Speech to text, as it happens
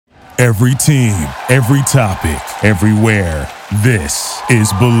Every team, every topic, everywhere. This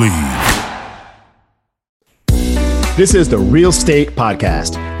is Believe. This is the Real Estate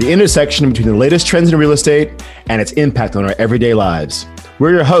Podcast, the intersection between the latest trends in real estate and its impact on our everyday lives.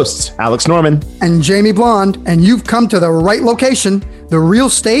 We're your hosts, Alex Norman and Jamie Blonde, and you've come to the right location. The Real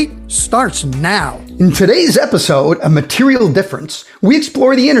Estate starts now. In today's episode, A Material Difference, we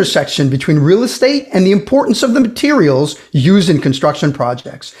explore the intersection between real estate and the importance of the materials used in construction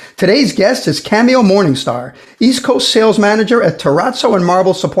projects. Today's guest is Cameo Morningstar, East Coast Sales Manager at Terrazzo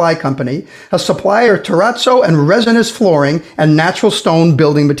Marble Supply Company, a supplier of terrazzo and resinous flooring and natural stone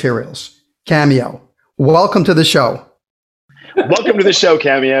building materials. Cameo, welcome to the show. Welcome to the show,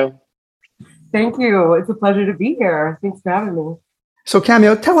 Cameo. Thank you. It's a pleasure to be here. Thanks for having me. So,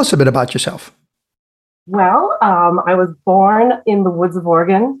 Cameo, tell us a bit about yourself. Well, I was born in the woods of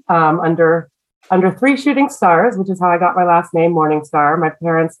Oregon under 3 shooting stars, which is how I got my last name, Morningstar. My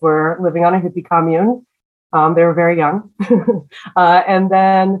parents were living on a hippie commune. They were very young. And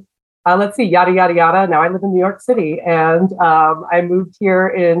then, let's see, yada, yada, yada. Now I live in New York City. And I moved here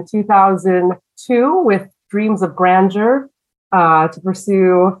in 2002 with dreams of grandeur to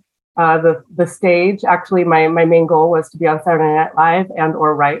pursue the stage. Actually, my main goal was to be on Saturday Night Live and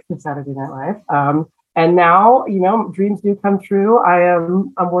or write for Saturday Night Live. And now, you know, dreams do come true.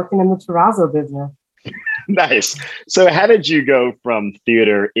 I'm working in the terrazzo business. Nice. So how did you go from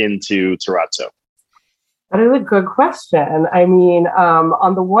theater into terrazzo? That is a good question. I mean,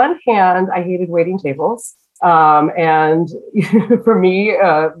 on the one hand, I hated waiting tables. And for me,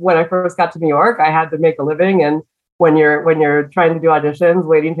 when I first got to New York, I had to make a living. And when you're trying to do auditions,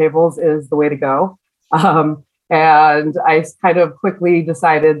 waiting tables is the way to go. And I kind of quickly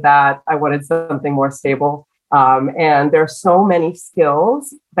decided that I wanted something more stable. And there are so many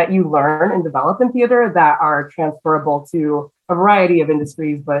skills that you learn and develop in theater that are transferable to a variety of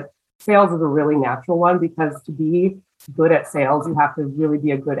industries, but sales is a really natural one because to be good at sales, you have to really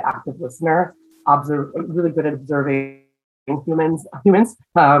be a good active listener, really good at observing human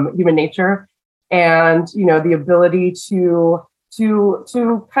nature, and you know the ability to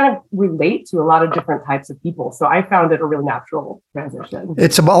kind of relate to a lot of different types of people. So I found it a really natural transition.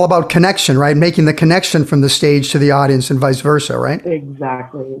 It's all about connection, right? Making the connection from the stage to the audience and vice versa, right?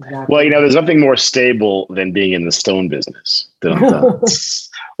 Exactly. Well, you know, there's nothing more stable than being in the stone business.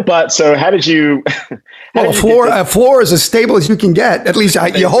 But so how did you... a floor is as stable as you can get. At least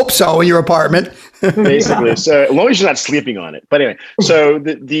you hope so in your apartment. Basically. So as long as you're not sleeping on it. But anyway, so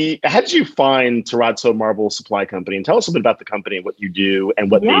how did you find Terrazzo Marble Supply Company? And tell us a bit about the company and what you do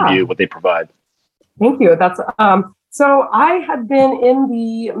and what they do, what they provide. Thank you. That's so I had been in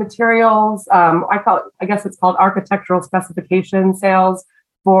the materials, I guess it's called architectural specification sales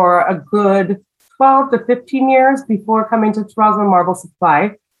for a good 12 to 15 years before coming to Terrazzo Marble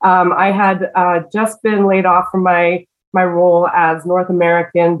Supply. I had just been laid off from my role as North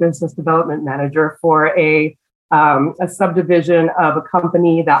American Business Development Manager for a subdivision of a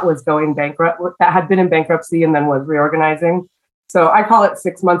company that was going bankrupt, that had been in bankruptcy and then was reorganizing. So I call it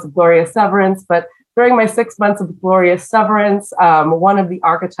 6 months of glorious severance. But during my 6 months of glorious severance, one of the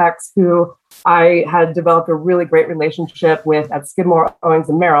architects who I had developed a really great relationship with at Skidmore, Owings &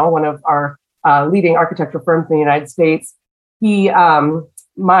 Merrill, one of our leading architecture firms in the United States, the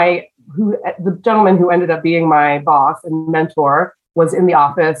gentleman who ended up being my boss and mentor was in the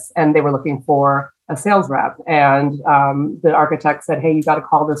office and they were looking for a sales rep. And the architect said, "Hey, you got to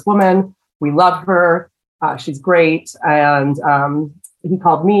call this woman. We love her. She's great." And he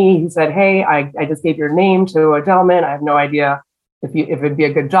called me. He said, "Hey, I just gave your name to a gentleman. I have no idea if it'd be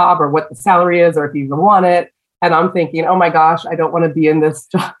a good job or what the salary is or if you even want it." And I'm thinking, oh my gosh, I don't want to be in this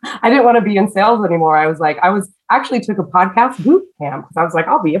job. I didn't want to be in sales anymore. I was actually took a podcast boot camp because I was like,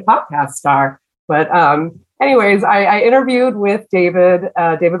 I'll be a podcast star. But anyways, I interviewed with David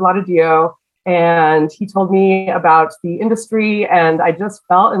Laudadillo, and he told me about the industry, and I just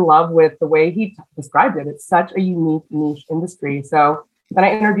fell in love with the way he described it. It's such a unique niche industry. So then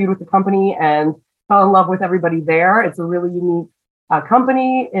I interviewed with the company and fell in love with everybody there. It's a really unique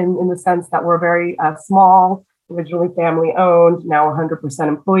company in the sense that we're very small, originally family owned, now 100%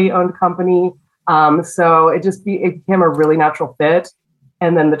 employee owned company. So it became a really natural fit.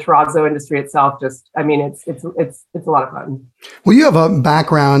 And then the terrazzo industry itself, it's a lot of fun. Well, you have a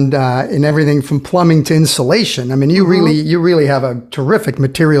background in everything from plumbing to insulation. I mean, you really have a terrific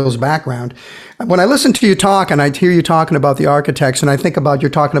materials background. When I listen to you talk and I hear you talking about the architects, and I think about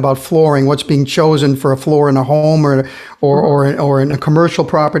you're talking about flooring, what's being chosen for a floor in a home or in a commercial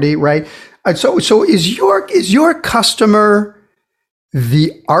property, right? So is your customer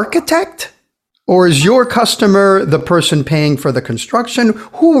the architect? Or is your customer the person paying for the construction?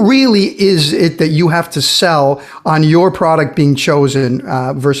 Who really is it that you have to sell on your product being chosen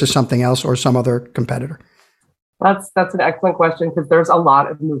versus something else or some other competitor? That's an excellent question because there's a lot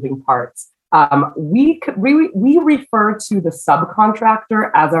of moving parts. We refer to the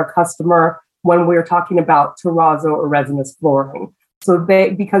subcontractor as our customer when we're talking about terrazzo or resinous flooring. So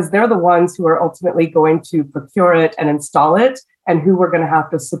because they're the ones who are ultimately going to procure it and install it, and who we're going to have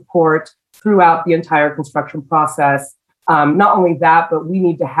to support throughout the entire construction process. Not only that, but we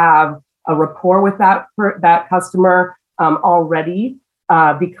need to have a rapport with that customer already,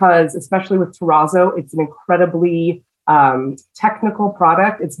 because especially with terrazzo, it's an incredibly technical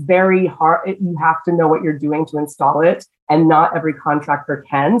product. It's very hard. You have to know what you're doing to install it, and not every contractor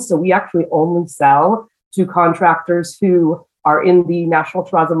can. So we actually only sell to contractors who are in the National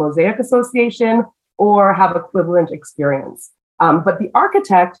Terrazzo Mosaic Association or have equivalent experience. But the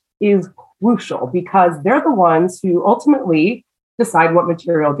architect is crucial because they're the ones who ultimately decide what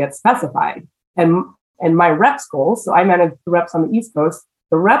material gets specified. And my rep's goal, so I manage the reps on the East Coast,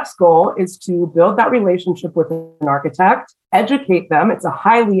 the rep's goal is to build that relationship with an architect, educate them. It's a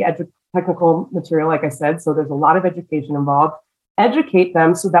highly technical material, like I said, so there's a lot of education involved. Educate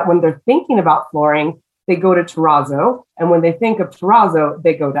them so that when they're thinking about flooring, they go to terrazzo. And when they think of terrazzo,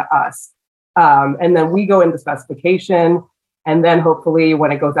 they go to us. And then we go into specification. And then hopefully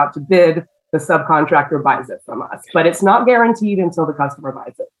when it goes out to bid, the subcontractor buys it from us. But it's not guaranteed until the customer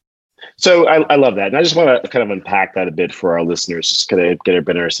buys it. So I love that. And I just want to kind of unpack that a bit for our listeners, just to get a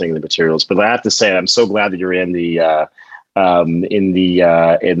better understanding of the materials. But I have to say, I'm so glad that you're in the raw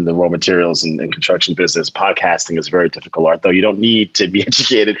materials and construction business. Podcasting is a very difficult art, though. You don't need to be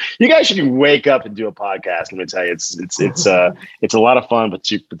educated. You guys should wake up and do a podcast. Let me tell you, it's a lot of fun, but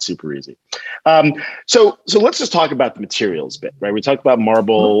super easy. So let's just talk about the materials a bit, right? We talked about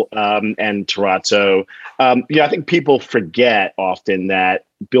marble and terrazzo. I think people forget often that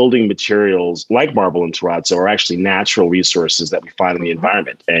building materials like marble and terrazzo are actually natural resources that we find in the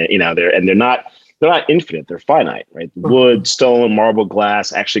environment. They're not infinite, they're finite, right? Wood, stone, marble,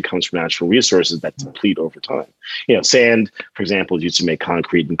 glass actually comes from natural resources that deplete over time. Sand, for example, is used to make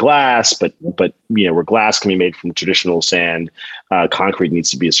concrete and glass, but where glass can be made from traditional sand, concrete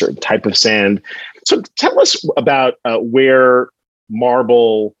needs to be a certain type of sand. So tell us about where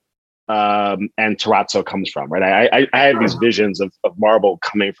marble and terrazzo comes from, right? I have these visions of marble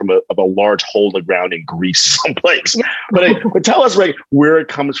coming from a large hole in the ground in Greece someplace. But tell us, like, where it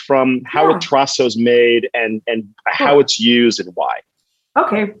comes from, how a terrazzo is made, and how it's used and why.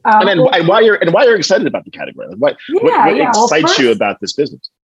 Okay. And why you're excited about the category. Like, what excites you about this business?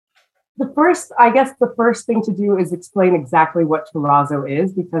 The first thing to do is explain exactly what terrazzo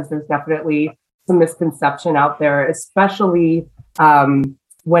is, because there's definitely some misconception out there, especially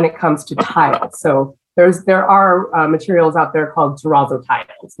when it comes to tiles. So there are materials out there called terrazzo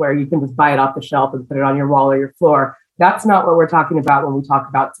tiles, where you can just buy it off the shelf and put it on your wall or your floor. That's not what we're talking about when we talk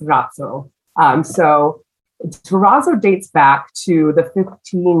about terrazzo. So terrazzo dates back to the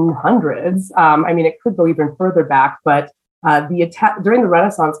 1500s. It could go even further back, but during the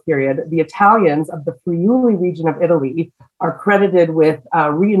Renaissance period, the Italians of the Friuli region of Italy are credited with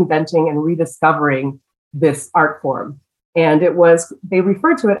reinventing and rediscovering this art form. And they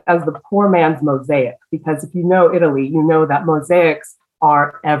refer to it as the poor man's mosaic, because if you know Italy, you know that mosaics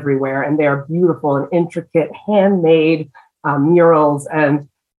are everywhere and they are beautiful and intricate, handmade murals. And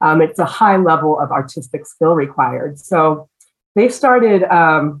it's a high level of artistic skill required. So they started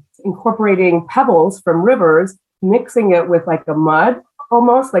incorporating pebbles from rivers, mixing it with like a mud,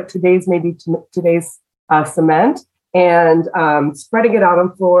 almost like today's cement, and spreading it out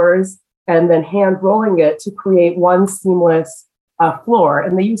on floors, and then hand rolling it to create one seamless floor.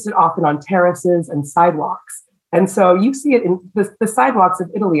 And they used it often on terraces and sidewalks. And so you see it in the sidewalks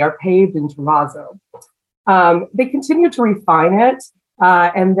of Italy are paved in terrazzo. They continued to refine it.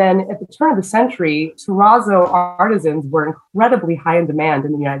 And then at the turn of the century, terrazzo artisans were incredibly high in demand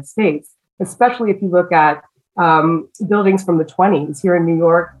in the United States, especially if you look at buildings from the 20s here in New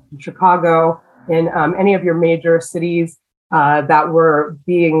York, in Chicago, in any of your major cities that were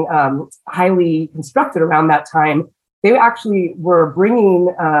being highly constructed around that time. They actually were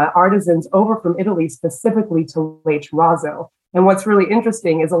bringing artisans over from Italy specifically to lay terrazzo. And what's really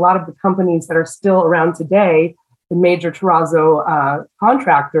interesting is a lot of the companies that are still around today, the major terrazzo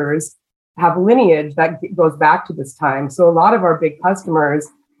contractors, have lineage that goes back to this time. So a lot of our big customers,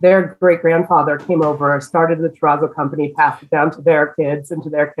 their great-grandfather came over, started the terrazzo company, passed it down to their kids and to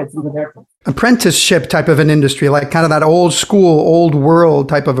their kids and to their kids. Apprenticeship type of an industry, like kind of that old school, old world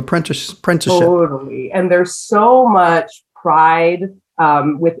type of apprenticeship. Totally. And there's so much pride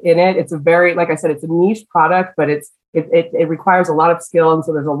within it. It's a very, like I said, it's a niche product, but it requires a lot of skill. And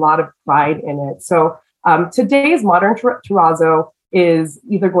so there's a lot of pride in it. So today's modern terrazzo is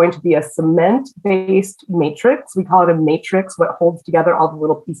either going to be a cement-based matrix. We call it a matrix, what holds together all the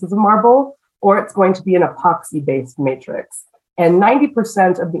little pieces of marble, or it's going to be an epoxy-based matrix. And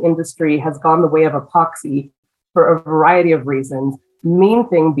 90% of the industry has gone the way of epoxy for a variety of reasons. Main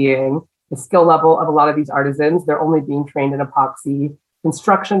thing being the skill level of a lot of these artisans. They're only being trained in epoxy.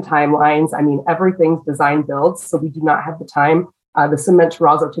 Construction timelines. I mean, everything's design builds, so we do not have the time. The cement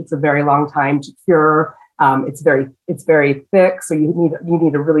terrazzo takes a very long time to cure. It's very thick, so you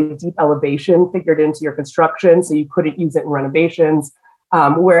need a really deep elevation figured into your construction, so you couldn't use it in renovations.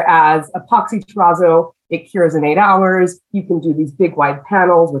 Whereas epoxy terrazzo, it cures in 8 hours. You can do these big wide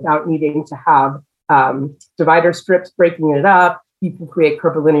panels without needing to have divider strips breaking it up. You can create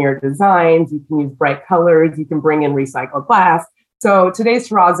curvilinear designs. You can use bright colors. You can bring in recycled glass. So today's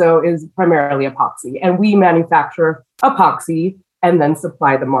terrazzo is primarily epoxy, and we manufacture epoxy and then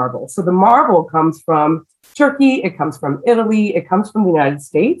supply the marble. So the marble comes from Turkey, it comes from Italy, it comes from the United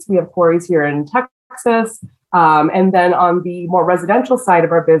States. We have quarries here in Texas. And then on the more residential side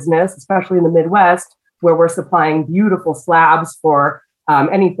of our business, especially in the Midwest, where we're supplying beautiful slabs for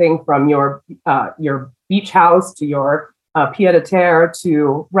anything from your beach house to your pied-à-terre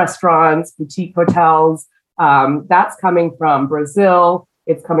to restaurants, boutique hotels. That's coming from Brazil.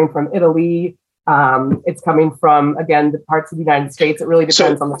 It's coming from Italy. It's coming from, again, the parts of the United States. It really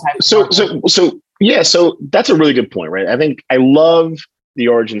depends on the type of So that's a really good point, right? I think I love the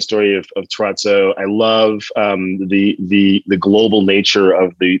origin story of terrazzo. I love the global nature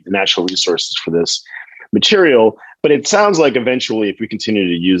of the natural resources for this material. But it sounds like eventually, if we continue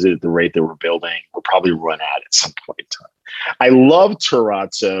to use it at the rate that we're building, we'll probably run out at some point in time. I love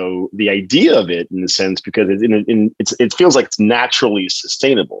terrazzo, the idea of it in the sense, because it feels like it's naturally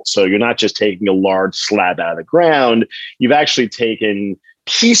sustainable. So you're not just taking a large slab out of the ground. You've actually taken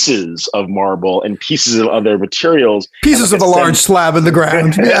pieces of marble and pieces of other materials. Pieces of a large slab in the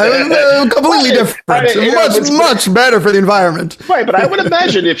ground. Completely different. Much better for the environment. Right, but I would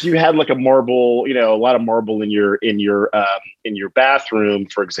imagine if you had like a marble, a lot of marble in your bathroom,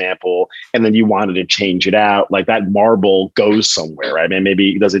 for example, and then you wanted to change it out, like that marble goes somewhere, right? I mean,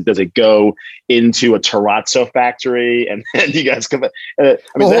 maybe does it go into a terrazzo factory, and then you guys come?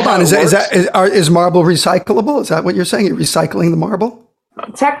 Hold on, is marble recyclable? Is that what you're saying? You're recycling the marble?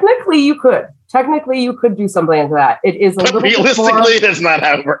 Technically, you could do something like that. It is a little realistically, that's not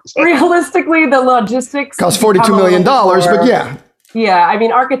how it works. Realistically, the logistics costs $42 million, but yeah. Yeah, I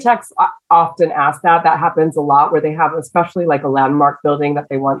mean, architects often ask that. That happens a lot where they have, especially like a landmark building that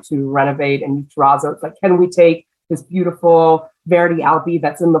they want to renovate and use terrazzo. It's like, can we take this beautiful Verdi Alpi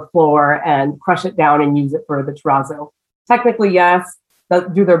that's in the floor and crush it down and use it for the terrazzo? Technically, yes.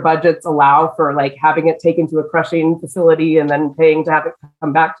 Do their budgets allow for like having it taken to a crushing facility and then paying to have it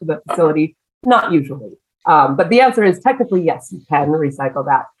come back to the facility? Not usually. But the answer is technically, yes, you can recycle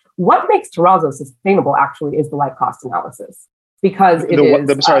that. What makes terrazzo sustainable actually is the life cost analysis, because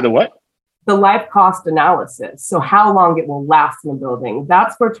the what? The life cost analysis. So how long it will last in a building.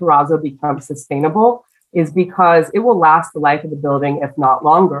 That's where terrazzo becomes sustainable, is because it will last the life of the building, if not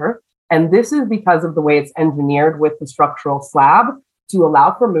longer. And this is because of the way it's engineered with the structural slab to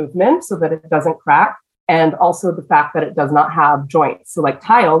allow for movement so that it doesn't crack, and also the fact that it does not have joints. So like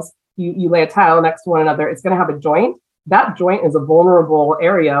tiles, you lay a tile next to one another, it's going to have a joint. That joint is a vulnerable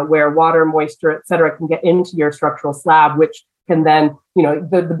area where water, moisture, et cetera, can get into your structural slab, which can then,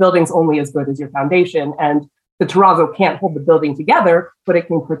 the building's only as good as your foundation. And the terrazzo can't hold the building together, but it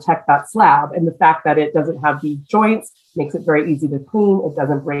can protect that slab. And the fact that it doesn't have these joints makes it very easy to clean. It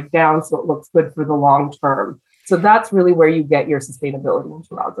doesn't break down, so it looks good for the long term. So that's really where you get your sustainability in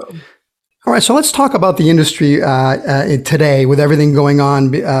terrazzo. All right, so let's talk about the industry today with everything going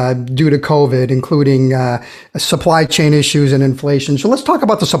on due to COVID, including supply chain issues and inflation. So let's talk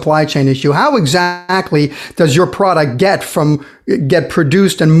about the supply chain issue. How exactly does your product get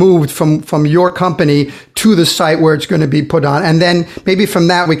produced and moved from your company to the site where it's going to be put on? And then maybe from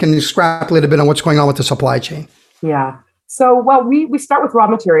that, we can scrap a little bit on what's going on with the supply chain. Yeah. So, well, we start with raw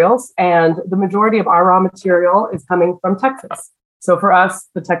materials, and the majority of our raw material is coming from Texas. So for us,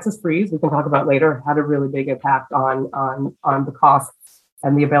 the Texas freeze, we can talk about later, had a really big impact on the costs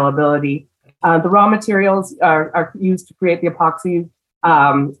and the availability. The raw materials are used to create the epoxy.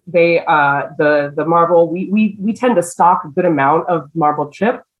 The marble, we tend to stock a good amount of marble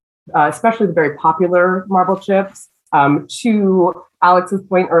chip, especially the very popular marble chips. To Alex's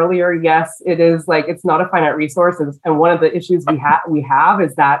point earlier, yes, it is like, it's not a finite resource. And one of the issues we have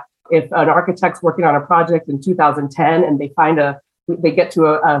is that if an architect's working on a project in 2010 and they find a they get to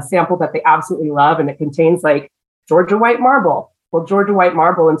a sample that they absolutely love, and it contains like Georgia white marble. Well, Georgia white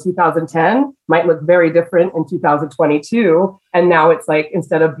marble in 2010 might look very different in 2022. And now it's like,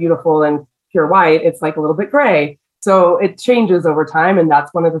 instead of beautiful and pure white, it's like a little bit gray. So it changes over time. And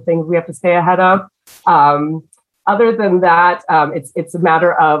that's one of the things we have to stay ahead of. Other than that, it's a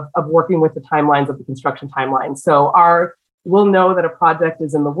matter of working with the timelines of the construction timeline. So we'll know that a project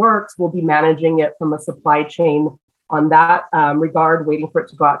is in the works. We'll be managing it from a supply chain on that regard, waiting for it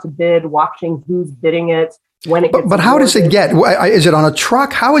to go out to bid, watching who's bidding it, when it gets. But how does it get? Is it on a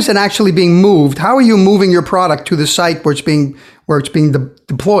truck? How is it actually being moved? How are you moving your product to the site where it's being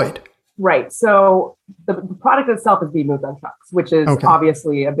deployed? Right. So the product itself is being moved on trucks, which is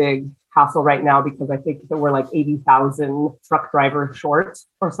obviously a big hassle right now, because I think that we're like 80,000 truck drivers short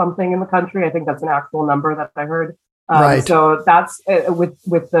or something in the country. I think that's an actual number that I heard. Right. So that's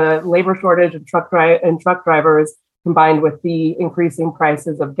with the labor shortage and truck drivers, combined with the increasing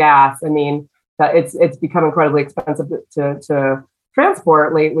prices of gas. I mean, that it's become incredibly expensive to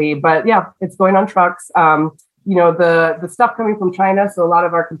transport lately. But yeah, it's going on trucks. The stuff coming from China. So a lot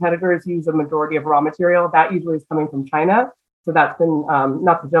of our competitors use a majority of raw material that usually is coming from China. So that's been,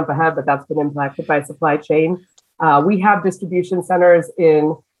 not to jump ahead, but that's been impacted by supply chain. We have distribution centers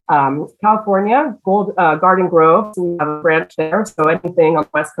in California, Garden Grove. So we have a branch there. So anything on the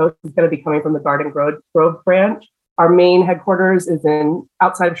West Coast is going to be coming from the Garden Grove branch. Our main headquarters is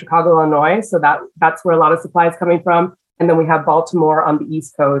outside of Chicago, Illinois. So that's where a lot of supply is coming from. And then we have Baltimore on the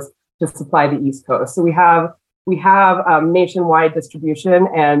East Coast to supply the East Coast. So we have nationwide distribution.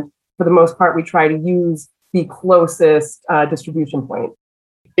 And for the most part, we try to use the closest distribution point.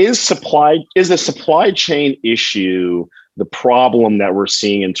 Is the supply chain issue the problem that we're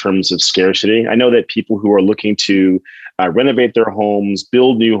seeing in terms of scarcity? I know that people who are looking to renovate their homes,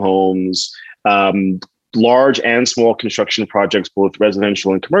 build new homes, large and small construction projects, both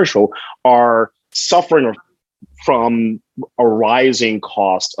residential and commercial, are suffering from a rising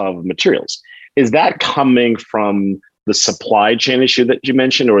cost of materials. Is that coming from the supply chain issue that you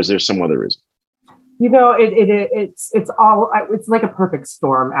mentioned, or is there some other reason? It's like a perfect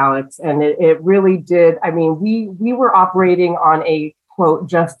storm, Alex. And it really did. I mean, we were operating on a quote,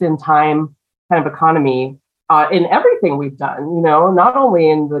 just in time kind of economy in everything we've done, not only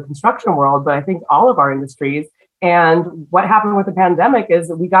in the construction world, but I think all of our industries. And what happened with the pandemic is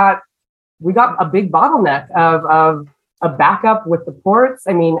that we got a big bottleneck of a backup with the ports.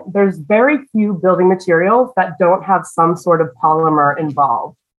 I mean, there's very few building materials that don't have some sort of polymer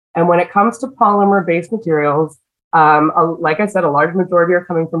involved. And when it comes to polymer-based materials, like I said, a large majority are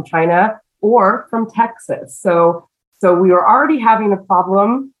coming from China or from Texas. So we were already having a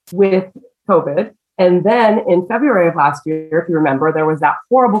problem with COVID. And then in February of last year, if you remember, there was that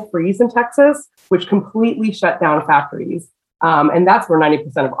horrible freeze in Texas, which completely shut down factories. And that's where 90%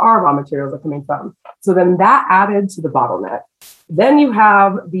 of our raw materials are coming from. So then that added to the bottleneck. Then you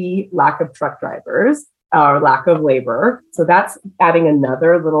have the lack of truck drivers, or lack of labor. So that's adding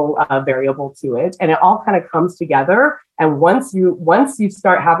another little variable to it. And it all kind of comes together. And once you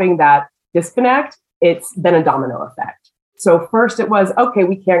start having that disconnect, it's then a domino effect. So first it was, okay,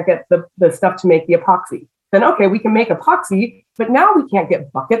 we can't get the stuff to make the epoxy. Then, okay, we can make epoxy, but now we can't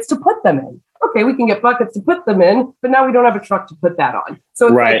get buckets to put them in. Okay, we can get buckets to put them in, but now we don't have a truck to put that on. So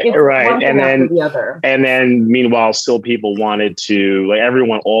it's right. And then the other. And then meanwhile, still people wanted to, like,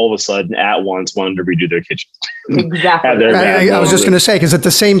 everyone all of a sudden at once wanted to redo their kitchens. Exactly. I was just going to say, because at the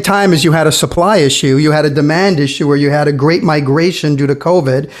same time as you had a supply issue, you had a demand issue where you had a great migration due to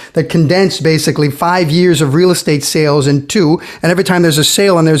COVID that condensed basically 5 years of real estate sales in 2. And every time there's a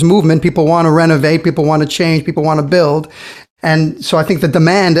sale and there's movement, people want to renovate, people want to change, people want to build. And so I think the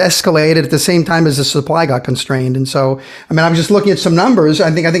demand escalated at the same time as the supply got constrained. And so, I mean, I was just looking at some numbers. I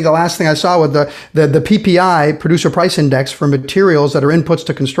think the last thing I saw with the PPI, Producer Price Index, for materials that are inputs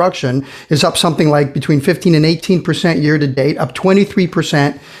to construction is up something like between 15 and 18% year to date, up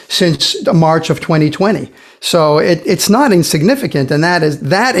 23% since March of 2020. So it's not insignificant. And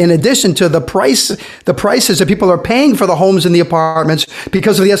that in addition to the prices that people are paying for the homes and the apartments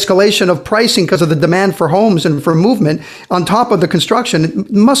because of the escalation of pricing, because of the demand for homes and for movement, on top of the construction,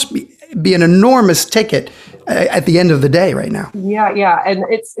 it must be an enormous ticket at the end of the day right now. Yeah. And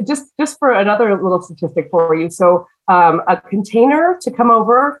it's just for another little statistic for you. So a container to come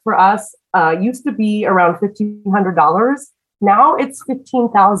over for us used to be around $1,500. Now it's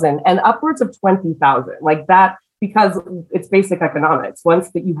 $15,000 and upwards of $20,000, like that, because it's basic economics. Once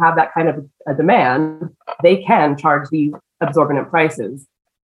that you have that kind of a demand, they can charge these exorbitant prices,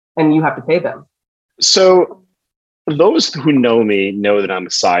 and you have to pay them. So those who know me know that I'm a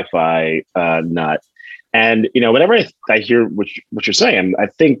sci-fi nut. And whenever I hear what you're saying, I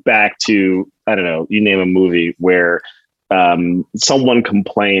think back to, I don't know, you name a movie where someone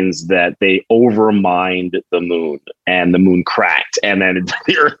complains that they overmined the moon and the moon cracked and then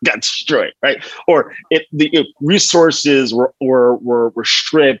the Earth got destroyed, right? Or the resources were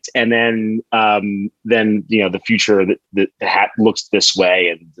stripped, and then the future that looks this way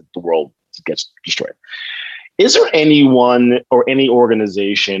and the world gets destroyed. Is there anyone or any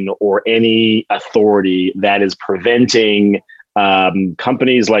organization or any authority that is preventing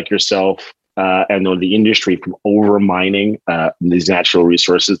companies like yourself and the industry from overmining these natural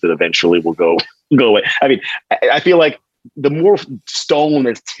resources that eventually will go away? I mean, I feel like the more stone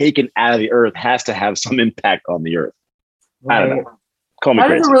that's taken out of the earth has to have some impact on the earth. Right. I don't know. Call me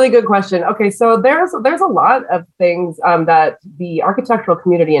crazy. That is a really good question. Okay, so there's a lot of things that the architectural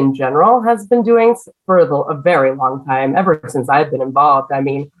community in general has been doing for a very long time, ever since I've been involved. I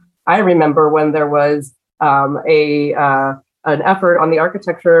mean, I remember when there was an effort on the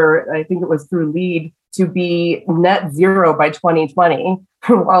architecture, I think it was through LEED, to be net zero by 2020.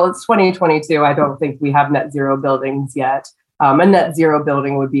 While it's 2022, I don't think we have net zero buildings yet. A net zero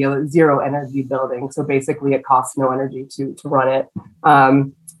building would be a zero energy building. So basically it costs no energy to run it.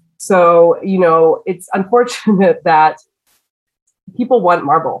 So it's unfortunate that people want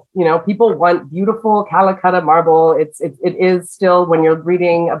marble. People want beautiful Calcutta marble. It is still, when you're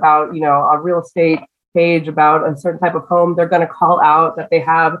reading about, a real estate page about a certain type of home, they're going to call out that they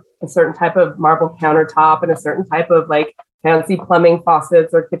have a certain type of marble countertop and a certain type of fancy plumbing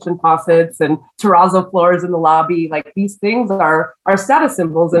faucets or kitchen faucets and terrazzo floors in the lobby. Like, these things are status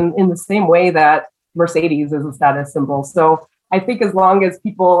symbols in the same way that Mercedes is a status symbol. So I think as long as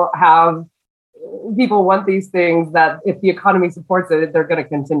people want these things, that if the economy supports it, they're going to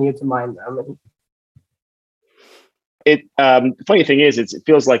continue to mine them. The funny thing is, it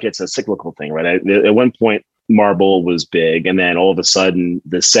feels like it's a cyclical thing, right? At one point, marble was big, and then all of a sudden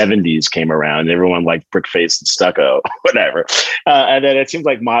the 70s came around and everyone liked brick face and stucco, whatever. And then it seems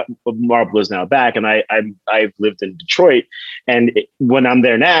like marble is now back. And I've lived in Detroit, and when I'm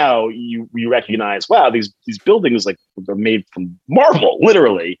there now, you recognize, wow, these buildings they're made from marble,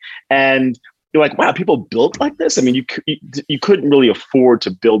 literally. And you're like, wow, people built like this? I mean, you couldn't really afford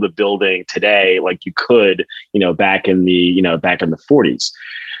to build a building today like you could, back in the 40s.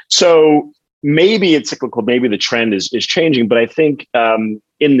 So maybe it's cyclical, maybe the trend is changing, but I think in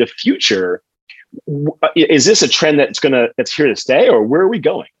the future, is this a trend that's here to stay, or where are we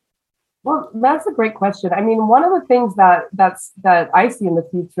going? Well, that's a great question. I mean, one of the things that I see in the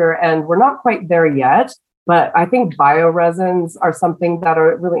future, and we're not quite there yet, but I think bioresins are something that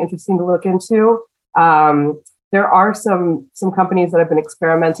are really interesting to look into. There are some companies that have been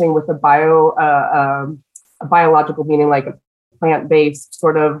experimenting with a biological, meaning like a plant-based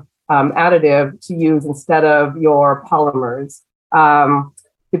sort of additive to use instead of your polymers.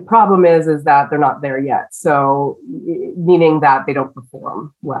 The problem is that they're not there yet. So meaning that they don't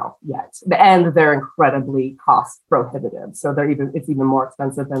perform well yet, and they're incredibly cost prohibitive. So it's even more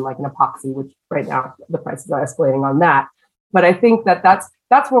expensive than like an epoxy, which right now the prices are escalating on that. But I think that's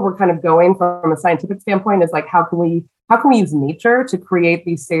where we're kind of going from a scientific standpoint, is like, how can we use nature to create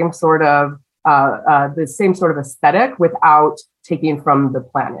the same sort of aesthetic without taking from the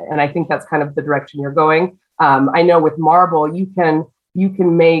planet? And I think that's kind of the direction you're going. I know with marble, you can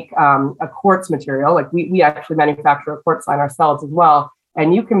make a quartz material. Like we actually manufacture a quartz line ourselves as well.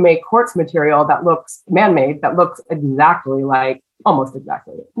 And you can make quartz material that looks man-made, that looks almost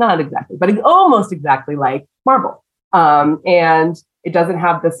exactly like marble. And it doesn't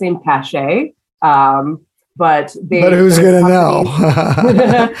have the same cachet. But who's going to know?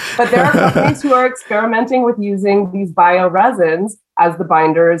 But there are companies who are experimenting with using these bioresins as the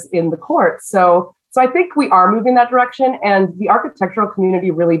binders in the quartz. So I think we are moving that direction, and the architectural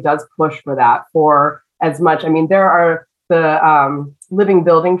community really does push for that for as much. I mean, there are the Living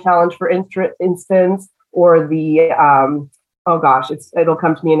Building Challenge, for instance, or the, it'll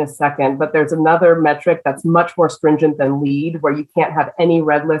come to me in a second, but there's another metric that's much more stringent than LEED, where you can't have any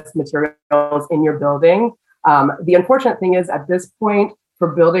red list materials in your building. The unfortunate thing is, at this point, for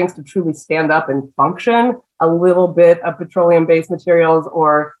buildings to truly stand up and function, a little bit of petroleum-based materials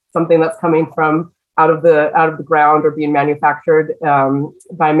or something that's coming from out of the ground or being manufactured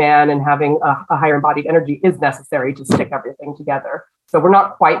by man and having a higher embodied energy is necessary to stick everything together. So we're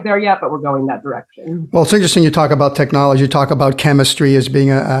not quite there yet, but we're going that direction. Well, it's interesting you talk about technology, you talk about chemistry as being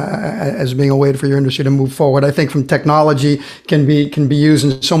a way for your industry to move forward. I think from technology can be used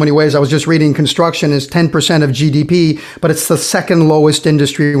in so many ways. I was just reading construction is 10% of GDP, but it's the second lowest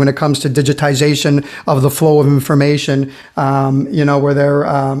industry when it comes to digitization of the flow of information. Where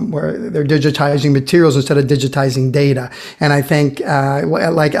they're digitizing materials instead of digitizing data. And I think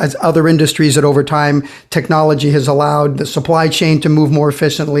like as other industries that over time technology has allowed the supply chain to move more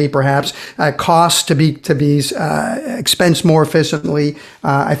efficiently, perhaps costs to be expensed more efficiently.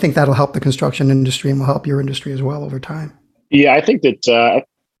 I think that'll help the construction industry and will help your industry as well over time. Yeah, I think that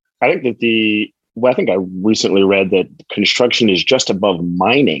I recently read that construction is just above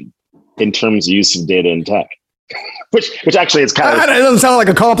mining in terms of use of data and tech. Which actually it's kind of... It doesn't sound like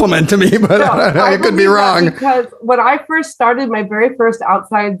a compliment to me, but no, I could be wrong. Because when I first started, my very first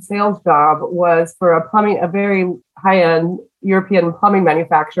outside sales job was for a very high-end European plumbing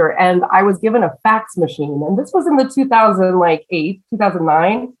manufacturer, and I was given a fax machine, and this was in the 2008,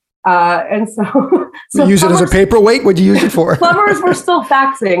 2009. And so you use it as a paperweight? What'd you use it for? Plumbers were still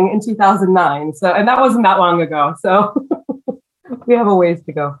faxing in 2009, and that wasn't that long ago. So we have a ways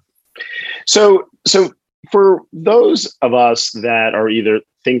to go. So for those of us that are either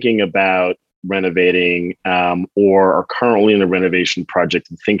thinking about renovating or are currently in a renovation project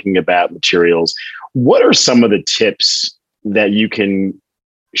and thinking about materials, what are some of the tips that you can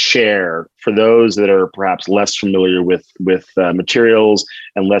share for those that are perhaps less familiar with materials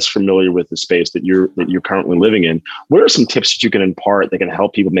and less familiar with the space that you're currently living in? What are some tips that you can impart that can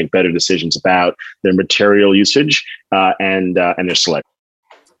help people make better decisions about their material usage and their selection?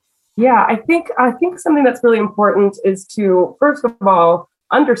 Yeah, I think something that's really important is to, first of all,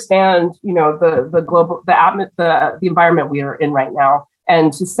 understand, the global, the environment we are in right now,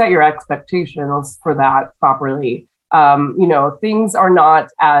 and to set your expectations for that properly. Things are not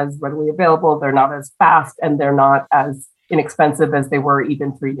as readily available, they're not as fast, and they're not as inexpensive as they were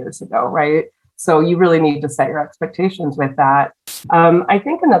even 3 years ago, right? So you really need to set your expectations with that. I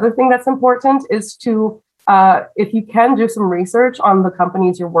think another thing that's important is to if you can do some research on the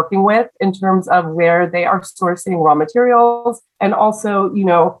companies you're working with in terms of where they are sourcing raw materials. And also,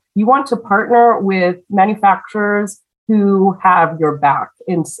 you want to partner with manufacturers who have your back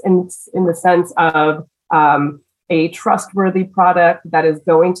in the sense of a trustworthy product that is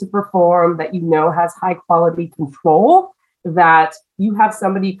going to perform, that has high quality control, that you have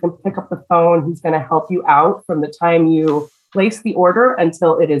somebody who can pick up the phone who's going to help you out from the time you place the order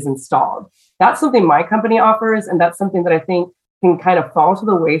until it is installed. That's something my company offers, and that's something that I think can kind of fall to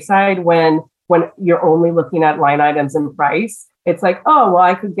the wayside when you're only looking at line items and price. It's like, oh, well,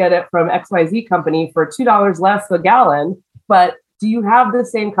 I could get it from XYZ company for $2 less a gallon, but do you have the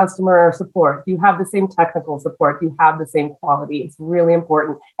same customer support? Do you have the same technical support? Do you have the same quality? It's really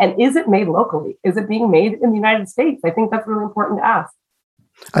important. And is it made locally? Is it being made in the United States? I think that's really important to ask.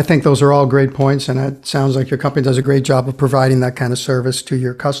 I think those are all great points, and it sounds like your company does a great job of providing that kind of service to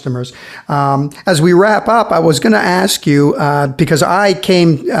your customers. As we wrap up, I was going to ask you, because I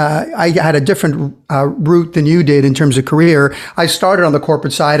had a different route than you did in terms of career. I started on the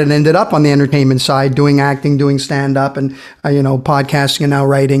corporate side and ended up on the entertainment side, doing acting, doing stand-up, and podcasting, and now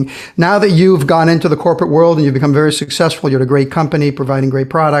writing. Now that you've gone into the corporate world and you've become very successful, you're at a great company providing great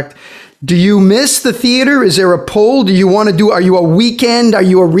product. Do you miss the theater? Is there a pull? Are you a weekend? Are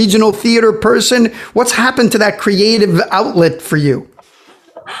you a regional theater person? What's happened to that creative outlet for you?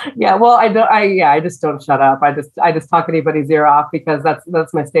 Yeah, well, I just don't shut up. I just talk anybody's ear off because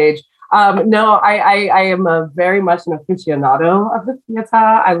that's my stage. No, I am very much an aficionado of the theater.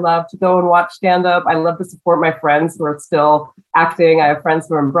 I love to go and watch stand-up. I love to support my friends who are still acting. I have friends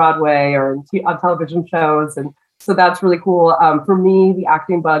who are on Broadway or on television shows, and so that's really cool. For me, the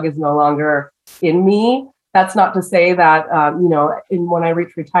acting bug is no longer in me. That's not to say that, when I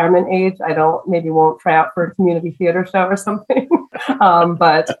reach retirement age, I won't try out for a community theater show or something.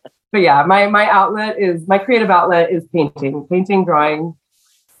 But yeah, my creative outlet is painting, drawing.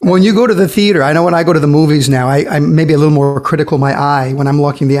 When you go to the theater, I know when I go to the movies now, I'm maybe a little more critical of my eye when I'm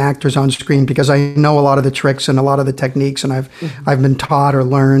looking the actors on screen, because I know a lot of the tricks and a lot of the techniques, and I've been taught or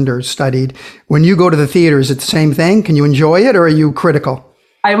learned or studied. When you go to the theater, is it the same thing? Can you enjoy it, or are you critical?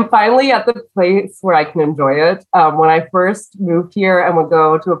 I'm finally at the place where I can enjoy it. When I first moved here and would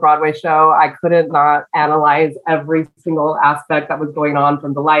go to a Broadway show, I couldn't not analyze every single aspect that was going on,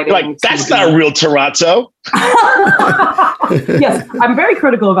 from the lighting. Like, that's not real Terrazzo. Yes, I'm very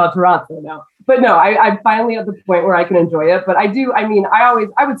critical about Terrazzo now. But no, I'm finally at the point where I can enjoy it. But I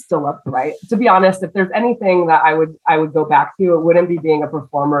would still love to write. To be honest, if there's anything that I would go back to, it wouldn't be being a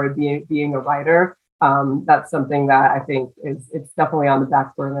performer, it'd be being a writer. that's something that I think it's definitely on the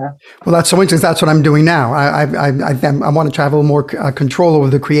back burner. Well, that's so interesting. That's what I'm doing now. I want to have a little more control over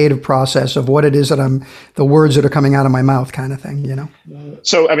the creative process of what it is that the words that are coming out of my mouth, kind of thing.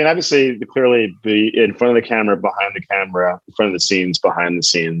 So, I mean, obviously, clearly, be in front of the camera, behind the camera, in front of the scenes, behind the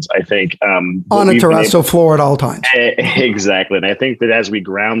scenes. I think on a terrazzo floor at all times. Exactly, and I think that as we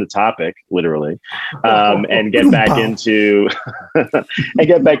ground the topic, literally, and get back into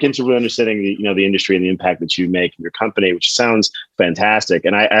really understanding the industry and the impact that you make in your company, which sounds fantastic.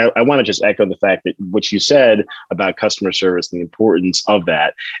 And I want to just echo the fact that what you said about customer service and the importance of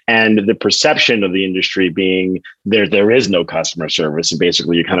that, and the perception of the industry being there is no customer service, and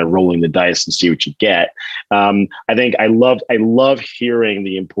basically you're kind of rolling the dice and see what you get. I think I love hearing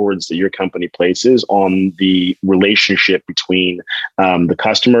the importance that your company places on the relationship between the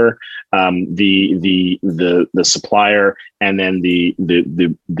customer, the supplier, and then the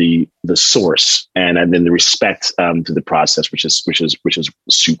source, and then the respect to the process, which is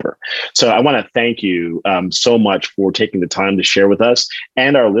super. So I want to thank you so much for taking the time to share with us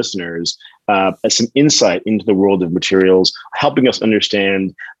and our listeners some insight into the world of materials, helping us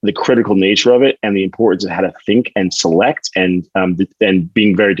understand the critical nature of it and the importance of how to think and select, and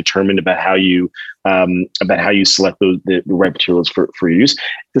being very determined about how you select the right materials for use.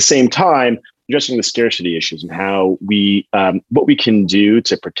 At the same time, addressing the scarcity issues and how what we can do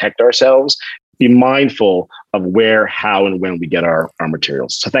to protect ourselves, be mindful of where, how, and when we get our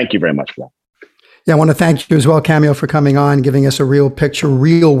materials. So thank you very much for that. Yeah, I want to thank you as well, Cameo, for coming on, giving us a real picture,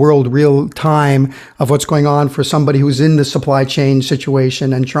 real world, real time of what's going on for somebody who's in the supply chain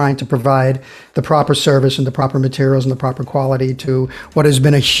situation and trying to provide the proper service and the proper materials and the proper quality to what has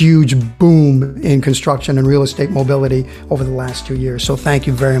been a huge boom in construction and real estate mobility over the last 2 years. So thank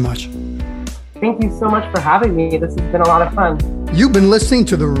you very much. Thank you so much for having me. This has been a lot of fun. You've been listening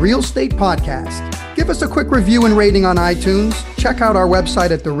to the Real Estate Podcast. Give us a quick review and rating on iTunes. Check out our website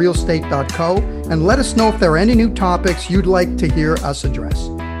at therealestate.co and let us know if there are any new topics you'd like to hear us address.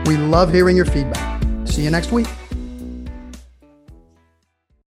 We love hearing your feedback. See you next week.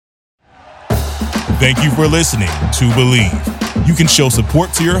 Thank you for listening to Believe. You can show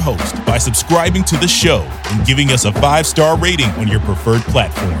support to your host by subscribing to the show and giving us a 5-star rating on your preferred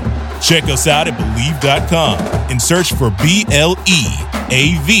platform. Check us out at Believe.com and search for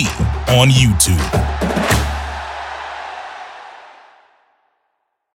BLEAV on YouTube.